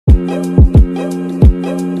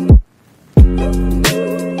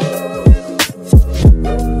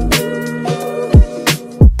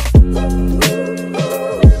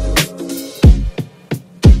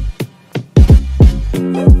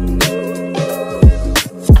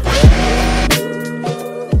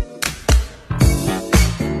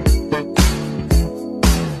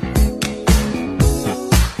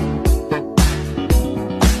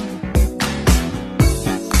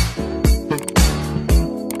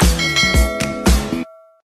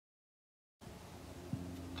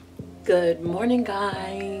Good morning,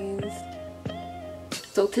 guys.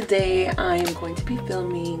 So today I am going to be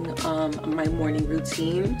filming my morning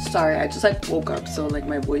routine. Sorry, I just woke up, so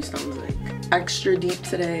my voice sounds extra deep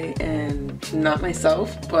today and not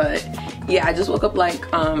myself. But yeah, I just woke up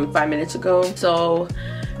 5 minutes ago, so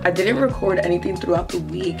I didn't record anything throughout the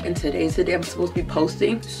week, and today's the day I'm supposed to be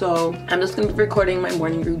posting. So I'm just gonna be recording my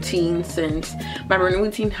morning routine, since my morning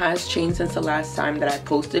routine has changed since the last time that I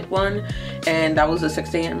posted one, and that was a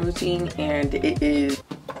 6 a.m. routine, and it's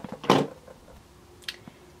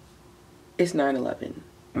 9:11.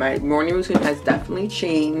 My morning routine has definitely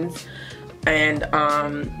changed, and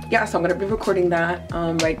yeah, so I'm gonna be recording that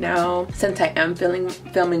right now. Since I am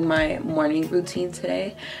filming my morning routine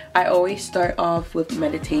today, I always start off with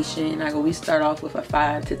meditation. I always start off with a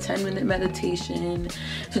 5 to 10 minute meditation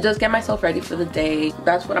to just get myself ready for the day.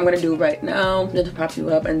 That's what I'm gonna do right now. Just to pop you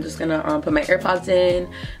up, and just gonna put my AirPods in,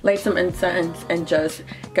 light some incense, and just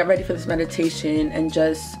get ready for this meditation, and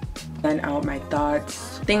just plan out my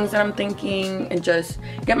thoughts, things that I'm thinking, and just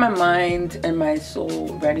get my mind and my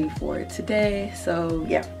soul ready for today. So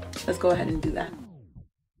yeah, let's go ahead and do that.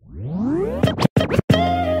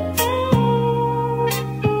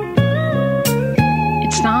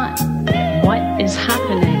 It's not what is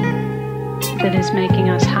happening that is making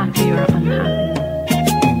us happy or unhappy.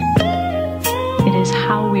 It is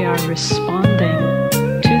how we are responding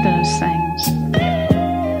to those things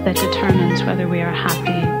that determines whether we are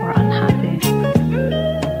happy or unhappy.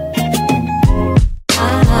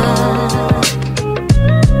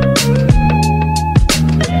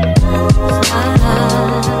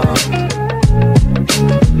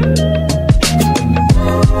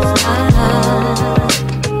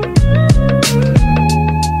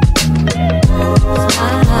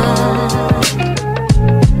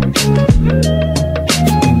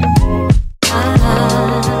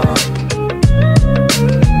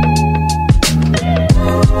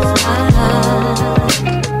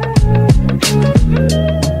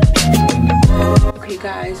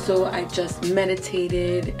 So I just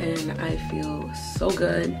meditated and I feel so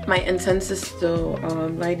good. My incense is still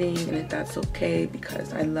lighting, and that's okay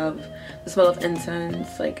because I love the smell of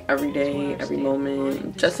incense every day, every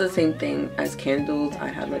moment. Just the same thing as candles. I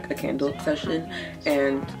had a candle obsession,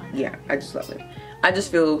 and yeah, I just love it. I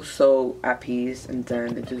just feel so at peace and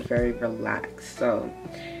zen and just very relaxed. So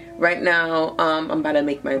right now I'm about to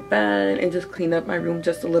make my bed and just clean up my room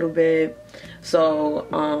just a little bit, so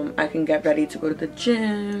I can get ready to go to the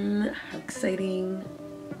gym. How exciting.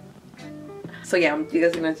 So yeah, you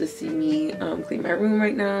guys are gonna just see me clean my room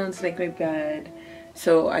right now and make my bed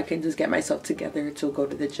so I can just get myself together to go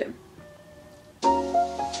to the gym.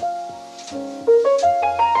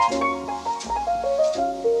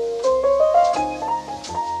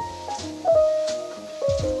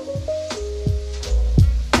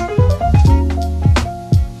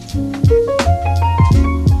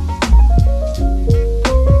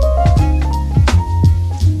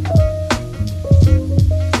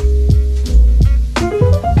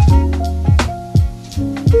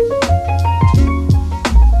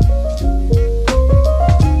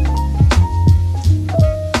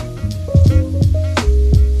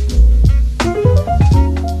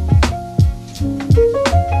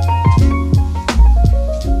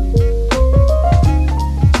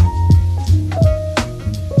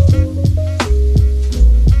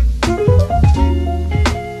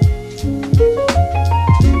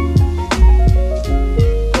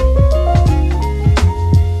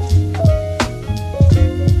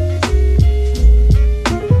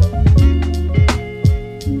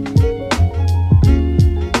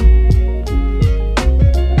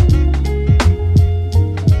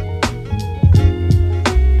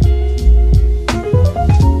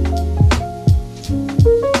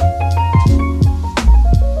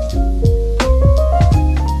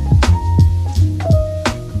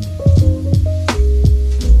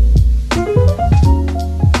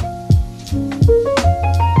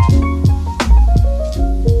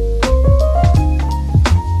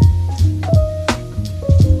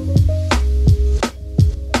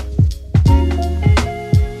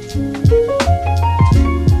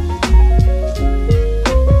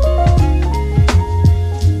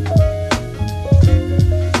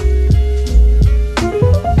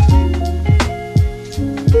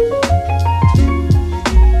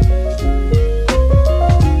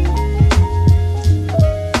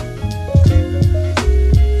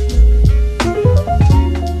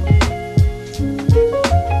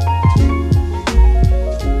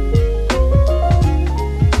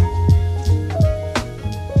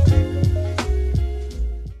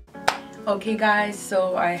 Okay guys,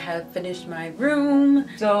 so I have finished my room.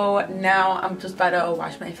 So now I'm just about to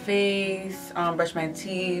wash my face, brush my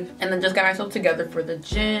teeth, and then just get myself together for the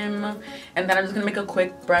gym. And then I'm just gonna make a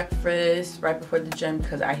quick breakfast right before the gym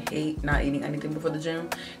because I hate not eating anything before the gym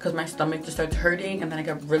because my stomach just starts hurting and then I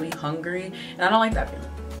get really hungry and I don't like that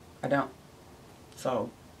feeling. I don't. So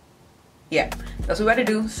yeah, that's what we gotta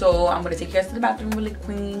do. So I'm gonna take you guys to the bathroom really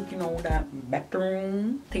quick. You know, that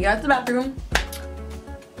bathroom. Take you guys to the bathroom.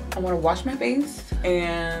 I want to wash my face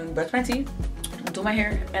and brush my teeth, do my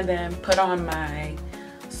hair, and then put on my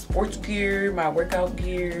sports gear, my workout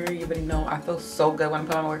gear. You already know I feel so good when I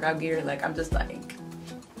put on my workout gear. Like, I'm just like,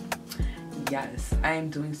 yes, I am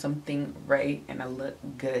doing something right and I look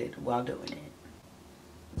good while doing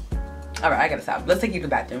it. All right, I gotta stop. Let's take you to the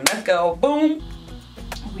bathroom. Let's go. Boom.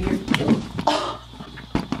 Weird.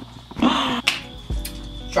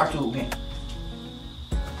 Shark tube again.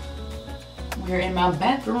 We're in my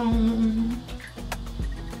bathroom.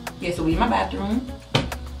 Yeah, so we're in my bathroom.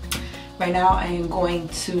 Right now I am going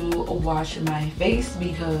to wash my face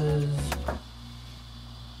because,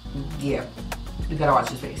 yeah, we gotta wash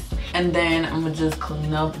his face. And then I'm gonna just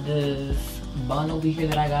clean up this bun over here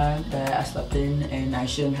that I got that I slept in and I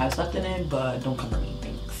shouldn't have slept in it, but don't cover me,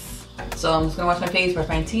 thanks. So I'm just gonna wash my face, brush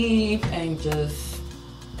my teeth, and just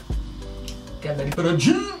get ready for the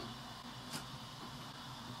gym.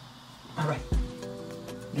 All right,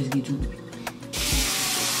 let's get to it.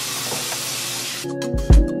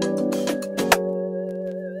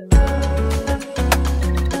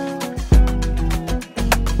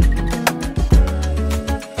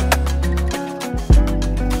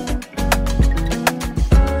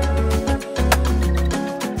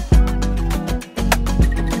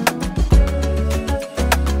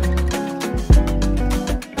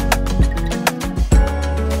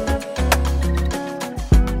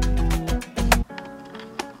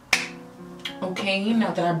 Okay,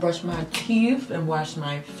 now that I brushed my teeth and washed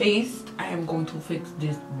my face, I am going to fix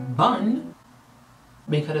this bun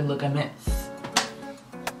because it look a mess.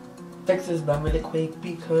 Fix this bun really quick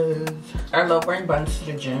because I love wearing buns to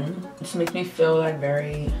the gym. It just makes me feel like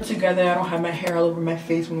very together. I don't have my hair all over my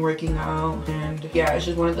face when working out, and yeah, it's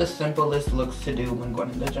just one of the simplest looks to do when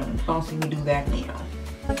going to the gym. Don't see me do that now.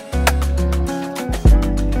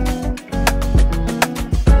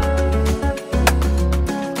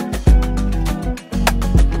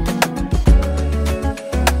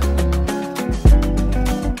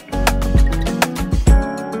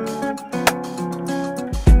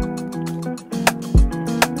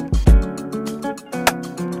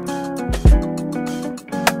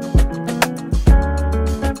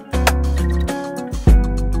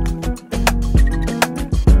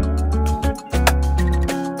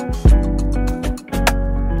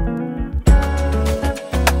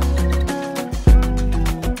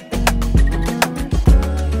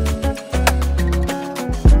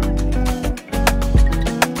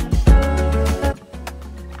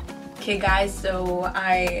 Okay guys, so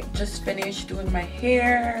I just finished doing my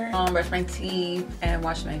hair, brushed my teeth, and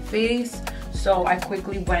washed my face. So I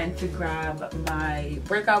quickly went to grab my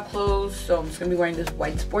workout clothes. So I'm just gonna be wearing this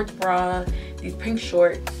white sports bra, these pink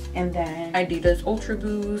shorts, and then Adidas Ultra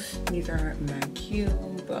Boost. These are mad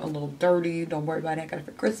cute, but a little dirty. Don't worry about it, I got it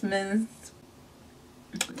for Christmas.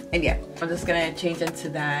 And yeah, I'm just gonna change into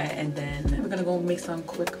that, and then we're gonna go make some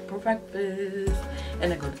quick breakfast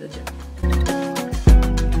and then go to the gym.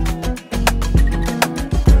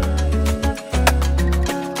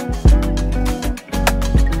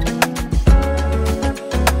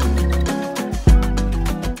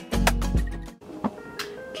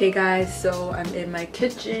 Okay guys, so I'm in my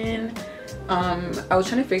kitchen. I was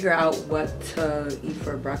trying to figure out what to eat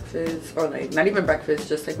for breakfast, or like not even breakfast,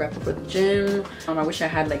 just like right before the gym. I wish I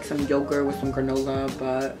had like some yogurt with some granola,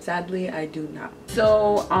 but sadly I do not.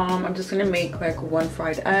 So I'm just gonna make like one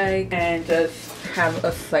fried egg and just have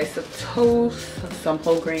a slice of toast, some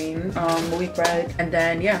whole grain wheat bread, and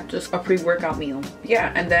then yeah, just a pre-workout meal.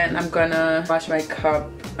 Yeah, and then I'm gonna wash my cup,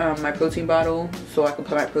 my protein bottle, so I can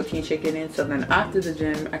put my protein shake in it, so then after the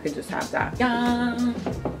gym I can just have that. Yeah.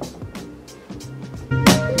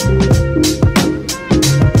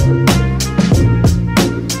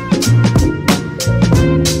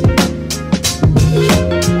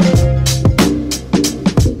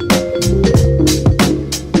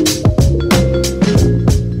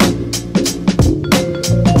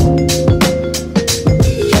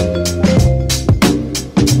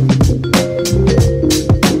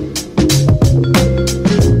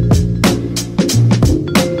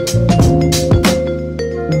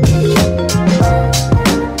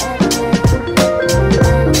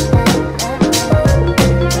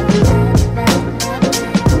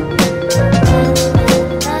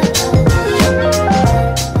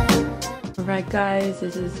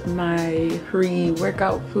 This is my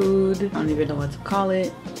pre-workout food. I don't even know what to call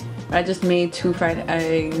it. I just made 2 fried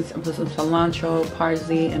eggs. I put some cilantro,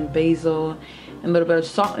 parsley, and basil, and a little bit of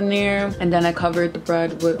salt in there. And then I covered the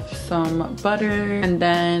bread with some butter. And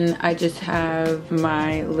then I just have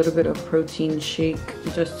my little bit of protein shake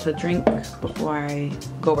just to drink before I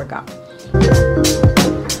go work out.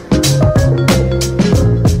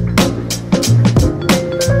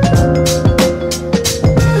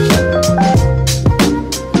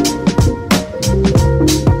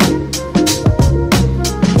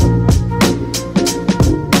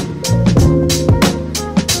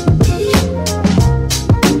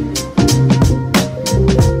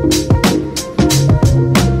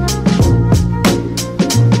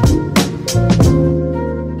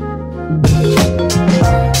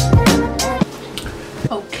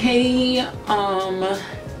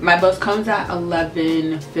 My bus comes at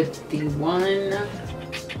 11:51.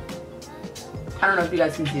 I don't know if you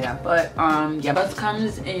guys can see that, but yeah, bus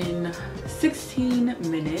comes in 16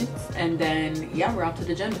 minutes, and then yeah, we're out to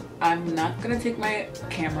the gym. I'm not gonna take my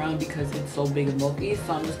camera because it's so big and bulky,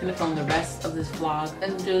 so I'm just gonna film the rest of this vlog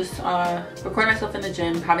and just record myself in the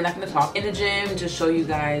gym. Probably not gonna talk in the gym, just show you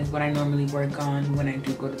guys what I normally work on when I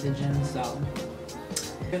do go to the gym. So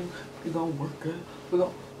we're gonna work it. We're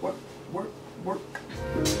gonna work.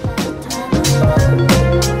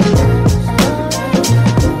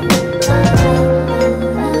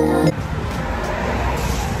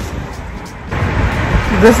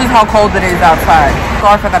 This is how cold it is outside.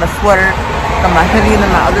 Scarf, I got a sweater, got my hoodie, and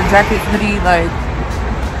then my other jacket hoodie. Like,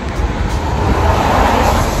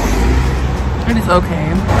 it is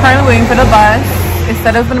okay. Currently waiting for the bus. It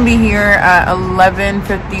said it's gonna be here at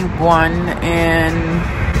 11:51, and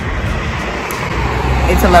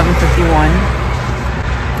it's 11:51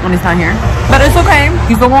 and it's not here, but it's okay.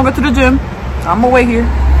 He's still gonna go to the gym. I'm gonna wait here.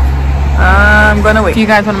 I'm gonna wait. See you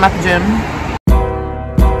guys when I'm at the gym.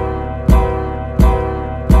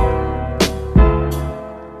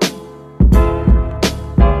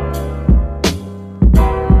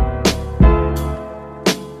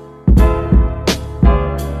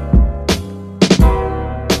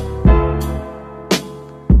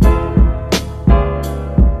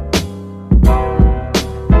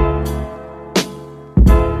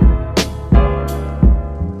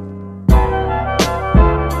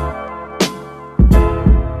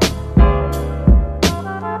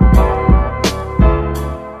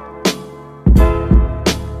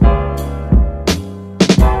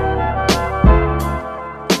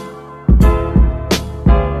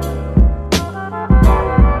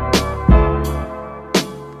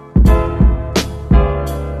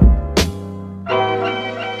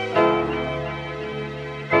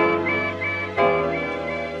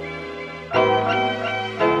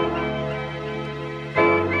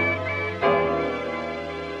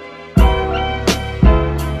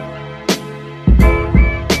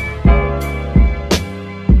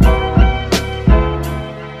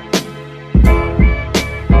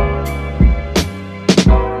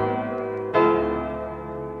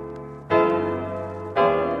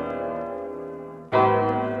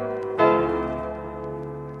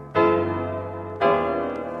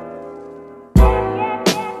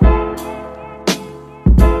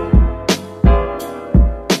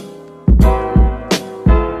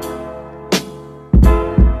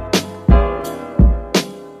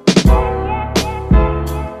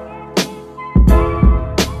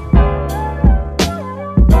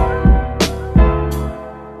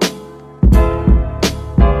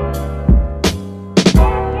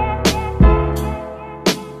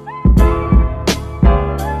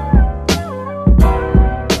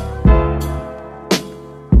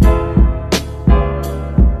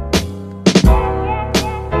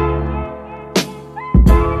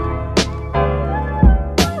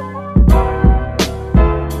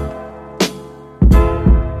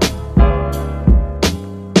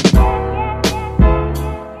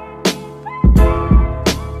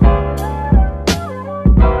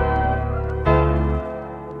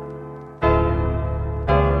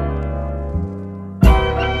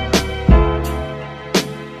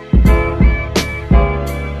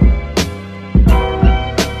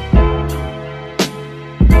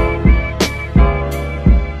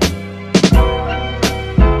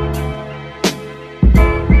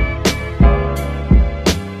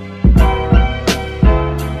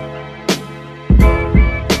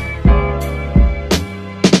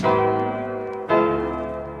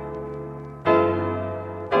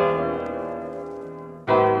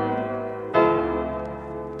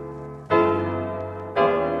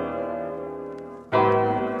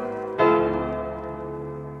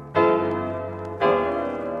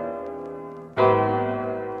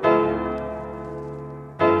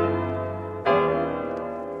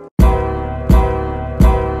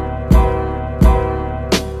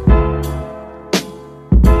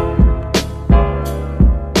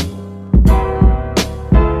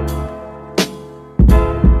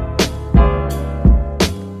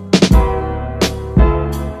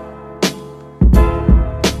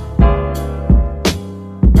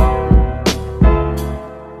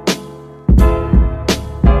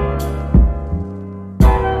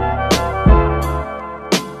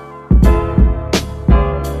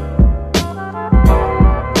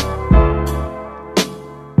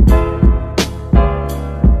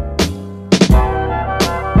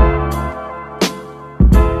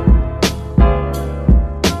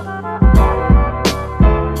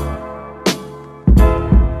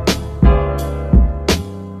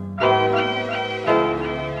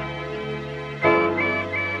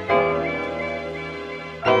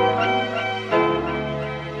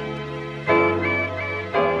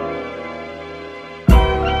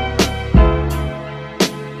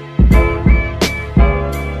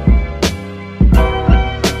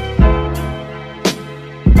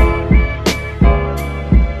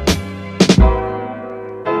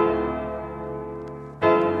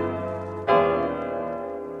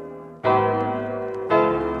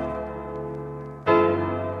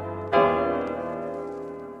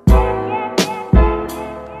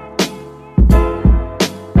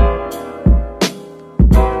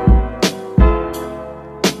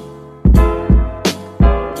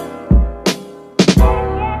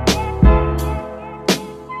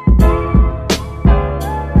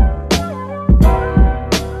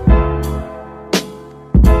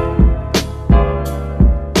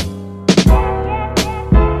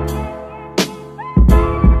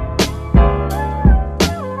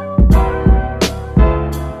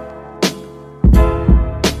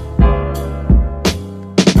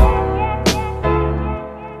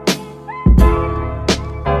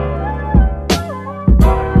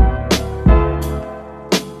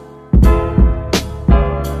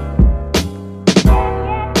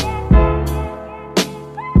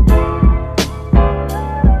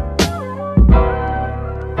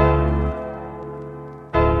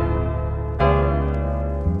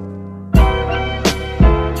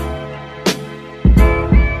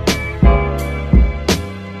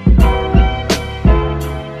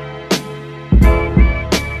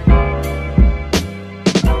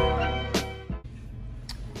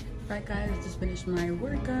 finished my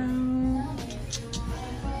workout.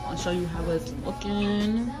 I'll show you how it's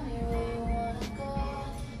looking.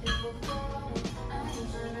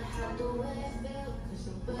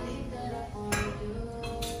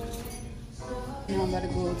 Now I'm about to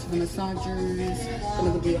go to the massagers. I'm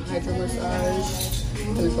gonna do a hydro massage. It's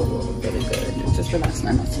gonna feel really good. Just relax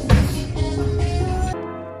my muscles.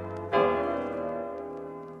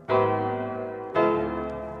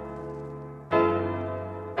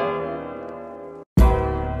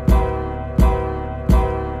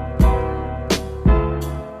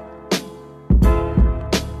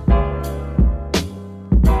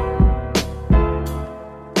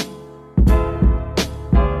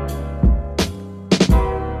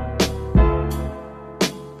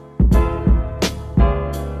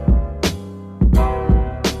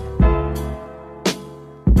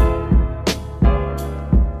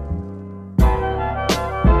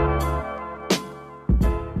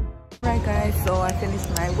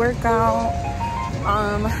 Workout.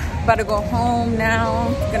 About to go home now.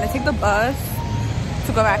 Gonna take the bus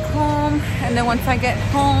to go back home, and then once I get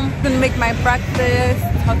home, I'm gonna make my breakfast,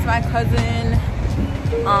 talk to my cousin.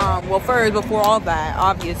 Well, first, before all that,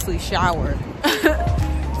 obviously shower.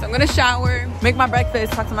 So I'm gonna shower, make my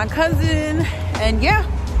breakfast, talk to my cousin, and yeah,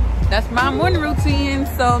 that's my morning routine.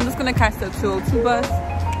 So I'm just gonna catch the 202 bus.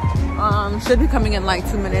 Should be coming in like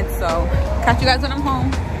 2 minutes, so catch you guys when I'm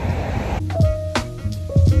home.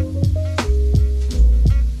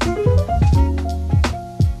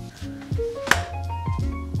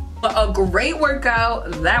 A great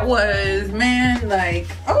workout that was, man. Like,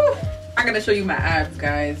 oh, I gotta show you my abs,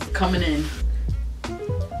 guys. Coming in.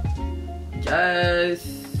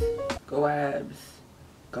 Just go abs.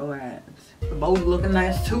 Go abs. The bowl looking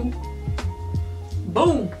nice too.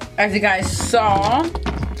 Boom. As you guys saw,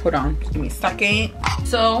 hold on, give me a second.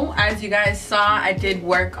 So as you guys saw, I did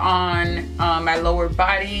work on my lower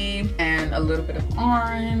body and a little bit of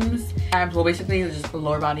arms. Abs, well, basically it was just the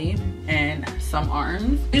lower body and some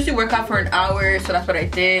arms. I usually work out for an hour, so that's what I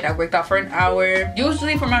did. I worked out for an hour.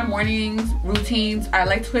 Usually for my mornings routines, I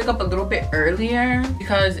like to wake up a little bit earlier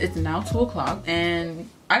because it's now 2 o'clock and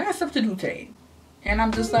I got stuff to do today. And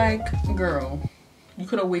I'm just like, girl, you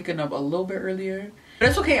could have waken up a little bit earlier. But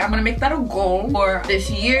it's okay, I'm gonna make that a goal for this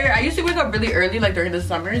year. I used to wake up really early, like during the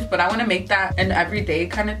summers, but I wanna make that an everyday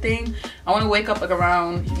kind of thing. I wanna wake up like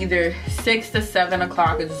around either 6 to 7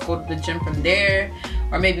 o'clock and just go to the gym from there,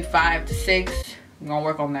 or maybe 5 to 6. I'm gonna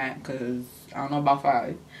work on that because I don't know about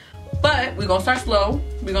 5. But we're gonna start slow.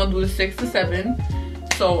 We're gonna do the 6 to 7.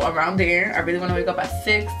 So around there, I really wanna wake up at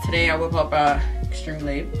 6. Today I woke up extremely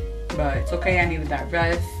late, but it's okay, I needed that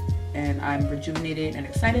rest. And I'm rejuvenated and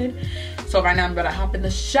excited. So right now I'm about to hop in the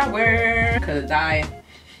shower because I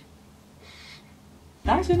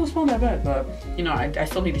actually don't smell that bad, but you know, I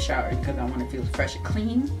still need to shower because I want to feel fresh and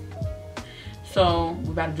clean. So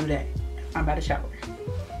we're about to do that. I'm about to shower.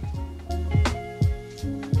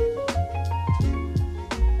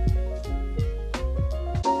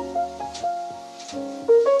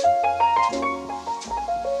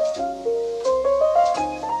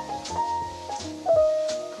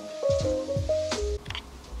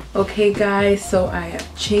 Okay guys, so I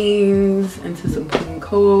have changed into some clean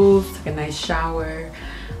clothes, took a nice shower.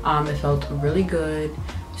 It felt really good.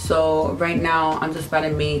 So right now I'm just about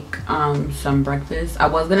to make some breakfast. I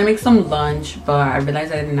was gonna make some lunch, but I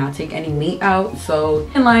realized I did not take any meat out, so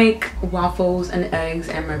I like waffles and eggs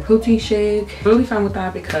and my protein shake. Really fine with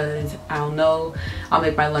that because I don't know, I'll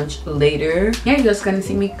make my lunch later. Yeah, you're just gonna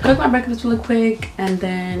see me cook my breakfast really quick, and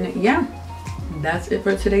then yeah, that's it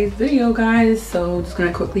for today's video, guys. So just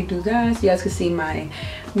gonna quickly do that so you guys can see my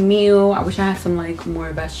meal. I wish I had some like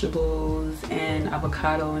more vegetables and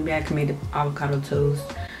avocado. Maybe I could make avocado toast.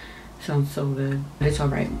 Sounds so good, but it's all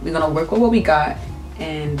right. We're gonna work with what we got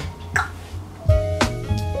and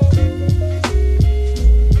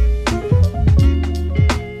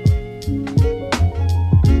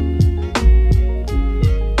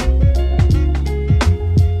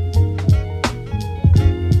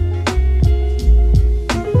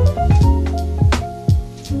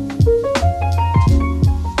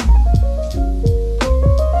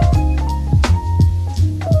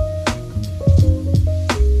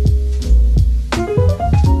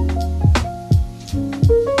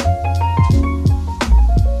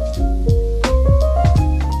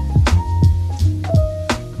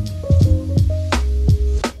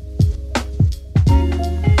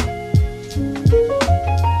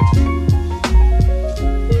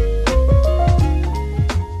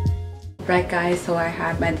right guys, so I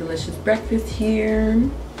have my delicious breakfast here.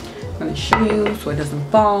 I'm gonna show you so it doesn't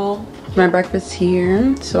fall. My breakfast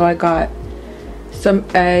here, so I got some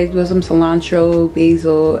eggs with some cilantro,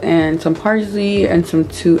 basil, and some parsley, and some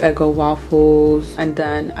 2 Eggo waffles. And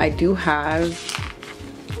then I do have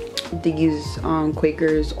these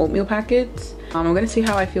Quaker's oatmeal packets. I'm gonna see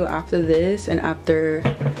how I feel after this and after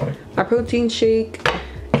my protein shake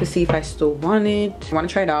to see if I still want it. I want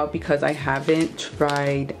to try it out because I haven't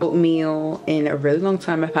tried oatmeal in a really long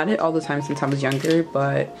time. I've had it all the time since I was younger,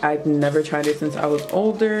 but I've never tried it since I was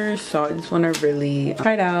older. So I just want to really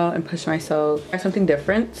try it out and push myself, try something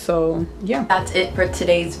different. So yeah, that's it for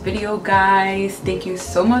today's video, guys. Thank you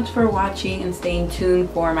so much for watching and staying tuned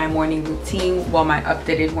for my morning routine, well, my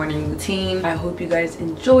updated morning routine. I hope you guys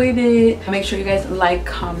enjoyed it. Make sure you guys like,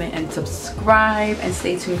 comment, and subscribe, and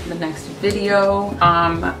stay tuned for the next video.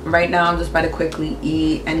 Right now I'm just about to quickly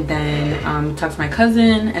eat and then talk to my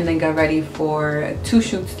cousin and then get ready for 2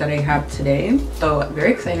 shoots that I have today. So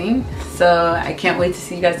very exciting. So I can't wait to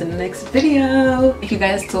see you guys in the next video. Thank you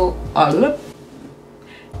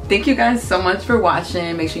guys so much for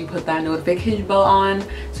watching. Make sure you put that notification bell on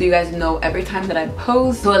so you guys know every time that I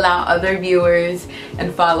post, to allow other viewers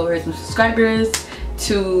and followers and subscribers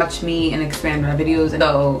to watch me and expand my videos,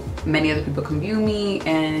 so many other people can view me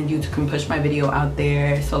and YouTube can push my video out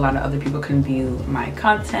there so a lot of other people can view my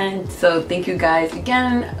content. So thank you guys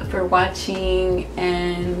again for watching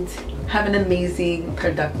and have an amazing,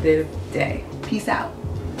 productive day. Peace out.